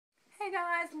Hey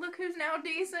guys, look who's now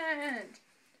decent!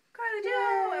 Carly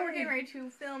Joe! And we're getting ready to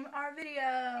film our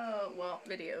video. Well,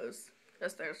 videos.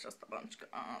 There's just a bunch.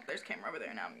 There's camera over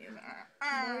there now. I'm using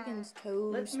it. Morgan's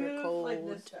toes are cold.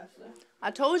 Like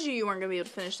I told you weren't gonna be able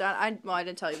to finish that. Well, I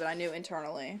didn't tell you, but I knew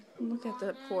internally. Look at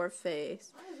that poor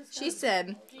face. She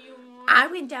said, I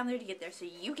went down there to get there, so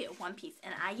you get one piece,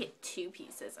 and I get two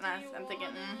pieces. And I'm thinking,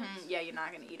 yeah, you're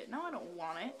not gonna eat it. No, I don't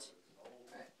want it.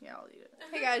 Yeah, I'll eat it.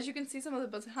 Hey guys, you can see some of the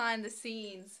behind the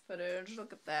scenes footage.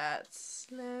 Look at that.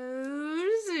 Slow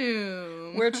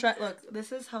zoom. We're trying. Look,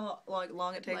 this is how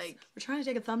long it takes. We're trying to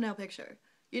take a thumbnail picture.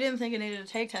 You didn't think it needed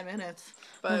to take 10 minutes.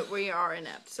 But we are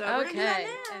inept. So okay. We're gonna do that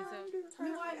now. And so,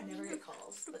 you know what? I never get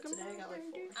calls, but today I got like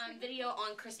 4. Video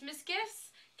on Christmas gifts.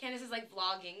 Candace is like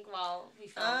vlogging while we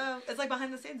film. Oh, it's like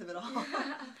behind the scenes of it all.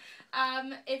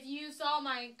 If you saw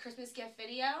my Christmas gift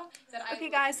video that Okay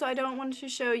guys, so I don't want to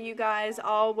show you guys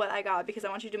all what I got because I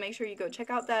want you to make sure you go check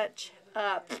out that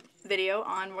video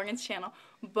on Morgan's channel.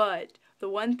 But the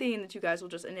one thing that you guys will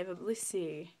just inevitably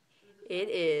see, it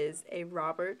is a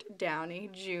Robert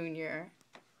Downey Jr.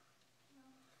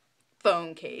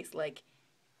 phone case. Like,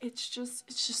 it's just,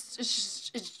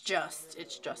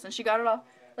 and she got it off,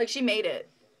 like she made it.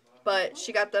 But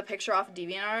she got the picture off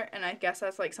DeviantArt, and I guess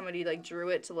that's, like, somebody, like, drew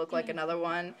it to look like another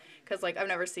one. Because, like, I've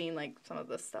never seen, like, some of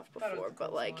this stuff before.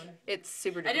 But, like, it's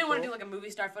super difficult. I didn't want to do, like, a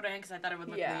movie star photo because I thought it would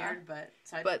look weird, but...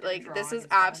 So but, like, this is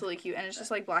absolutely cute. And it's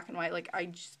just, like, black and white. Like,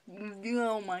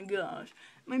 oh, my gosh.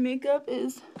 My makeup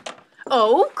is...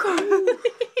 Oh, Carly.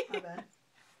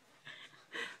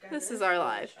 This is our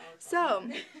life. So,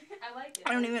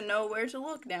 I don't even know where to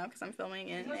look now because I'm filming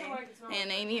in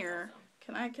a mirror.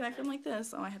 Can I film like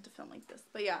this? Oh, I have to film like this.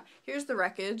 But yeah, here's the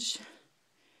wreckage.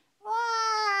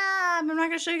 I'm not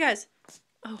gonna show you guys.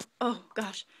 Oh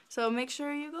gosh. So make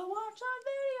sure you go watch that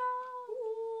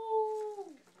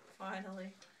video.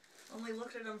 Finally. Only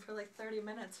looked at them for like 30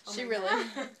 minutes. Oh she really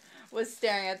was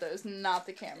staring at those, not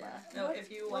the camera. No, if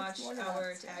you watch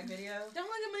our tag video. Don't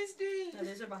look at my screen. No,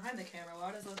 these are behind the camera.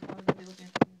 Why does those probably be looking?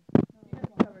 You guys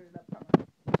won't cover it up from it.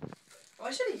 Oh,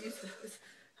 I should have used those.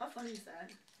 How funny is that?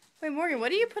 Wait, Morgan,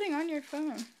 what are you putting on your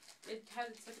phone? It's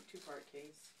like a 2-part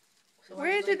case. So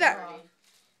where did that?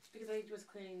 Because I was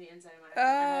cleaning the inside of my.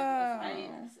 Oh. I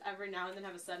every now and then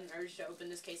have a sudden urge to open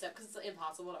this case up because it's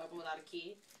impossible to open without a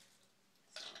key.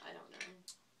 So I don't know.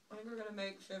 I think we're gonna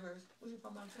make shivers. We should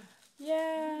film that too.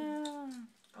 Yeah.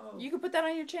 Oh. You can put that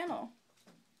on your channel.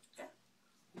 Yeah.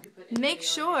 You could put Make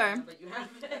sure.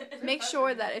 Make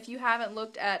sure that. that if you haven't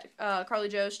looked at Carly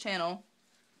Joe's channel,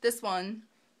 this one.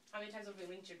 How many times have we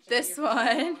linked your channel? This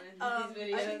one.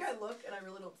 I think I look and I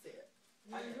really don't see it.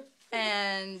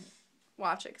 And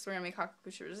watch it because we're gonna make hot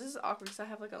shivers. This is awkward because I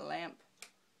have like a lamp.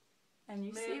 And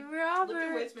you see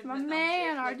Robert, my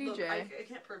man, our DJ. Look, I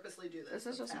can't purposely do this. This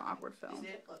is just an awkward film. You see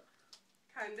it? Look.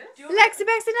 Kinda. Lexi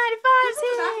Bexi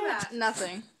 95's here.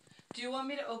 Nothing. Do you want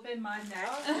me to open mine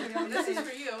next? This is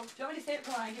for you. Do you want me to say it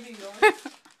when I give you yours?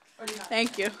 Or do you not?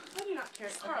 Thank you. I do not care.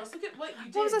 Carlos, look at what you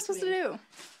did. What was I supposed to do?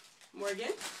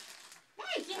 Morgan?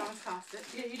 Nice. Yeah. Tossed it.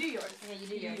 Yeah, you do yours. Yeah, you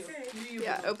do yours. You do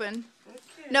Yeah, open.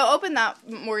 Okay. No, open that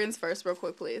Morgan's first real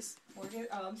quick, please. Morgan?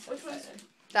 Oh, I'm so excited.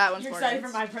 That one's You're Morgan's.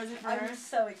 excited for my present for her? I'm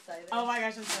so excited. Oh my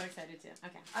gosh, I'm so excited too.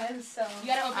 Okay. I am so... You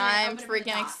gotta open it. I'm Open it from the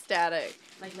freaking top. ecstatic.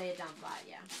 Like lay it down flat,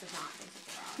 yeah. If not, it's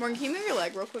just a Morgan, can you move your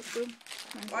leg real quick, boo?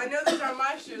 Well, I know these are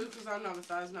my shoes because I'm not a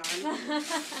size 9.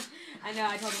 I know,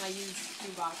 I told him I used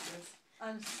 2 boxes.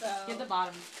 I'm so... Get the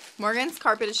bottom. Morgan's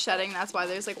carpet is shedding. That's why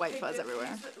there's like white fuzz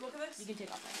everywhere. Look at this. You can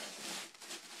take off that.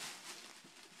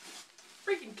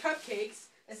 Freaking cupcakes.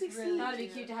 It's Really really Thought it'd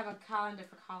be cute to have a calendar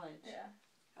for college. Yeah.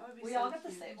 That would be We so all got the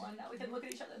cute. same one. Now we can look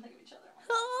at each other and think of each other.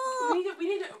 We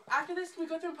need to, after this, can we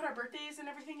go through and put our birthdays and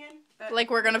everything in?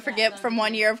 Like we're gonna forget from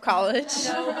 1 year of college.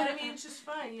 No, but I mean, it's just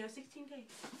fun, 16 days.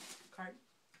 Card.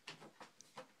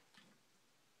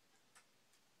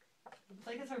 It's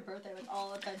like it's her birthday with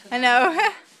all attention. I know.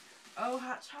 Oh,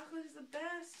 hot chocolate is the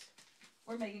best.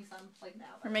 We're making some, like, now.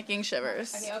 We're making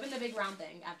shivers. Okay, open the big round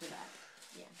thing after that.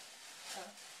 Yeah.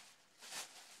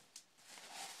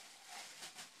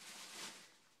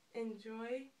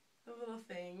 Enjoy the little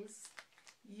things.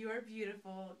 You are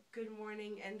beautiful. Good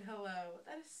morning and hello.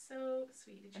 That is so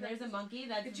sweet. And there's a monkey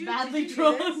that's Did you badly do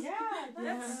drawn. this? Yeah,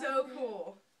 That's so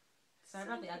cool. Sorry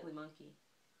about the ugly monkey.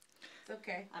 It's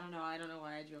okay. I don't know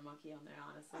why I drew a monkey on there,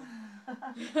 honestly.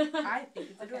 I think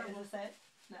it's Okay, adorable. is this it?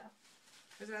 No.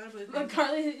 There's another blue thing. Look,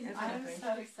 Carly. It's I'm nothing.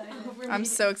 so excited. I'm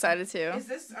so excited too. Is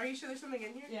this, are you sure there's something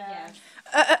in here? Yeah.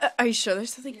 Are you sure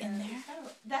there's something in there?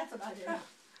 That's what I did.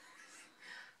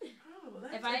 Oh,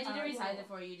 that's If I need to adorable. recite it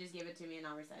for you, just give it to me and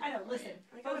I'll recite it. I know, for listen.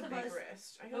 you. I got Both a of big us,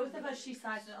 wrist. both of us, she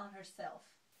sized it on herself.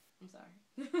 I'm sorry.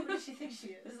 What does she think she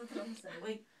is? That's what I'm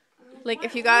saying. Like,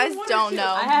 if you guys don't know,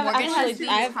 I have Morgan actually- has the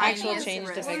I have tiniest actual change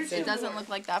to wrist. fix It it. doesn't look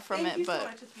like that from Thank you it, so but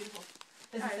much. It's beautiful.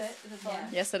 Is this it? Is it fun? Yeah.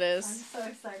 yes, it I'm is. so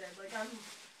excited. Like,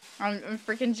 I'm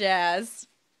freaking jazzed.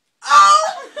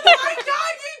 Oh my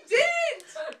God! You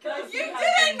didn't. Can I see You how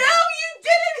didn't. it No, you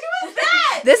didn't. Who was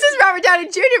that? This is Robert Downey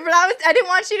Jr., but I didn't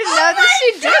want you to know that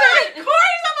she did it.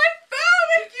 Corey's on my phone.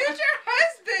 My future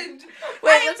husband.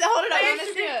 Wait, let's hold it up. I want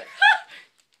to see it.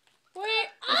 Wait.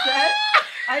 Is that?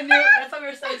 I knew. That's why we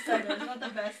were so excited. It's not the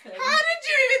best thing. How did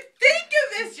you even think of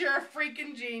this? You're a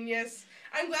freaking genius.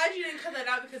 I'm glad you didn't cut that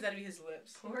out because that'd be his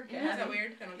lips. Poor Is that Gabby.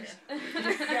 weird? I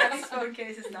don't care. Gabby's phone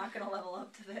case is not gonna level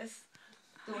up to this.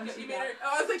 The one You she made got. her.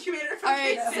 Oh, I was like, you made her. from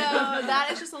Alright, Casey. so that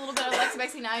is just a little bit of Lex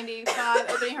Bexy 95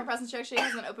 opening her present check. She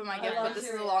hasn't opened my gift, but this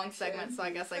is a long segment, so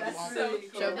I guess I That's won't so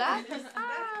show cool. that. A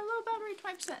little battery,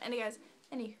 20%. Anyways,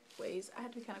 I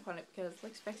had to be kind of quiet because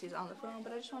Lex Bexy's on the phone,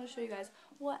 but I just want to show you guys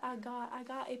what I got. I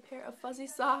got a pair of fuzzy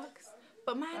socks,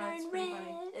 but mine are That's in pretty red,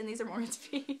 funny. and these are Morgan's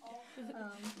feet.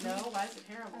 No, why is it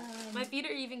terrible? My feet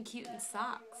are even cute in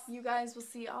socks. You guys will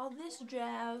see all this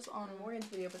jazz on Morgan's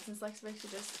video, but since Lex Bexy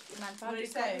just 95 What did he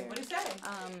just got say? here, What did he say?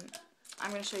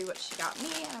 I'm going to show you what she got me,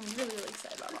 and I'm really, really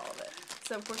excited about all of it.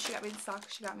 So, of course, she got me the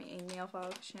socks. She got me a nail file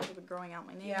because she knows I've been growing out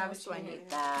my nails, Yeah, but so I she need didn't.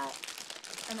 that.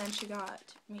 And then she got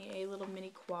me a little mini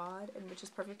quad, and which is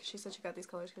perfect because she said she got these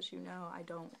colors because you know I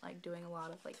don't like doing a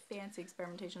lot of like fancy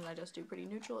experimentation. I just do pretty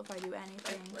neutral if I do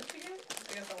anything. What's it again?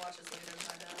 I guess I'll watch this later and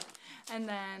find out. And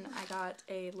then I got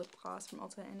a lip gloss from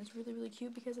Ulta, and it's really, really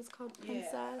cute because it's called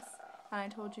Princess. Yeah. And I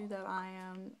told you that I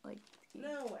am like,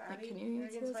 No, like Abby. can you you're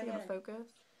see against this? my I gotta hand. focus.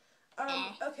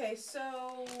 Okay,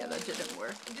 so Yeah, that didn't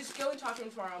work. just go and talk to him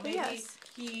tomorrow. But Maybe yes.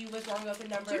 he was wrong about the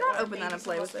number. Do not or open that maybe and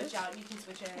play someone with switch it. Out, you can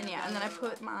switch it. And yeah, and then I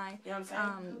put my You know what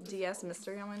I'm saying? DS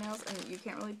Mystery on my nails, and you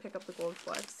can't really pick up the gold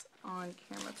flecks on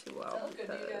camera too well. Does that look good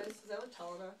to you because guys? Does that look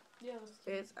tall enough? Yeah.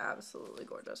 it's absolutely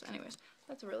gorgeous. Anyways,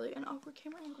 that's really an awkward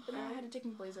camera angle, but now I had to take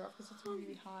my blazer off because it's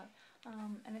really hot.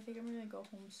 And I think I'm gonna go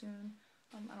home soon.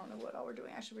 I don't know what all we're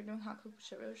doing. Actually, we're doing hot cocoa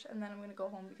shivers, and then I'm gonna go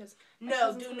home because my No,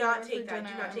 cousin's do coming not over take for that. Do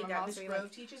dinner, not and take my that. mom's This gonna be,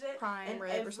 Grove teaches it. prime and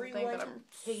rib or something, but I'm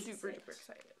hates super it. duper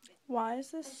excited. Why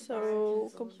is this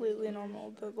so completely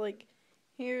normal? That like,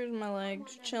 here's my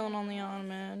legs chilling on the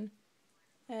ottoman,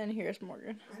 and here's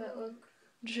Morgan. Does that look?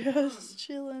 Just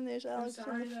chilling. There's Alex on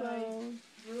sorry the that I- phone.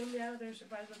 Ruined me out. They're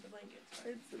surprised about the blankets.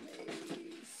 It's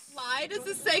amazing. Why does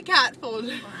this say cat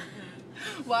folder?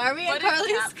 Why are we in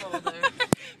Carly's folder?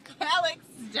 Alex,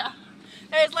 yeah.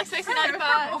 There's Lex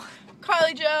 695,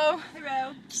 Carly Joe,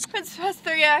 Hello. Princess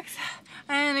 3X,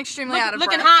 and extremely out of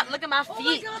Looking breath. hot. Look at my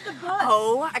feet.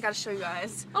 Oh, I gotta show you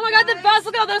guys. Oh my god, the bus.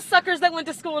 Look at all those suckers that went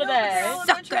to school today.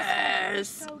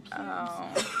 Suckers.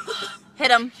 Oh. Hit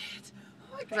him.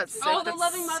 That's sick. Oh, the That's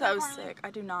loving mother, so Carly. sick.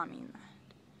 I do not mean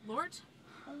that. Lord.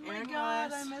 Oh my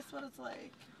god, I miss what it's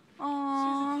like.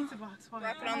 Aww.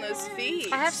 Wrapping on those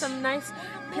feet. I have some nice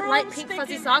light pink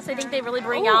fuzzy socks. I think they really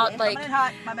bring out like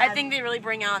I think they really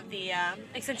bring out the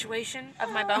accentuation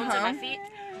of my bones and my feet.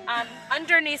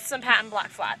 Underneath some patent black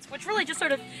flats, which really just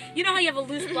sort of, you know how you have a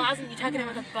loose blouse and you tuck it in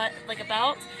with a butt like a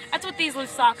belt. That's what these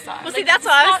loose socks are. Well, see, that's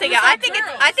what I was thinking. I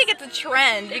think it's a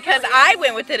trend because I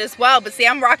went with it as well. But see,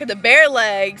 I'm rocking the bare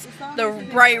legs, the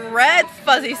bright red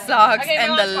fuzzy socks, Okay, and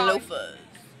no, the that's fine. loafers.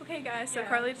 Okay, guys. So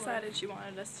Carly decided she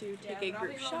wanted us to take a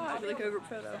group shot, like a group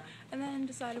photo, and then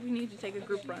decided we needed to take a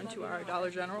group run to our Dollar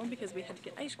General because we had to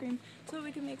get ice cream so that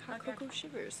we could make hot cocoa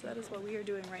shivers. So that is what we are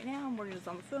doing right now. Morgan is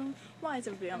on the phone. Why is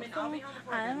everybody on the phone?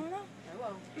 I don't know.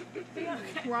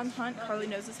 We're on the hunt. Carly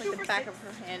knows this like the back of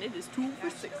her hand. It is 2 for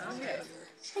 6.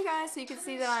 Hey guys, so you can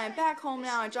see that I am back home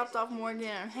now. I dropped off Morgan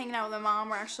and I'm hanging out with my mom.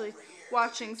 We're actually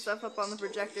watching stuff up on the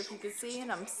projector if you can see, and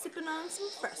I'm sipping on some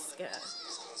Fresca.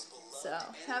 So,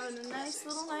 having a nice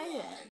little night in.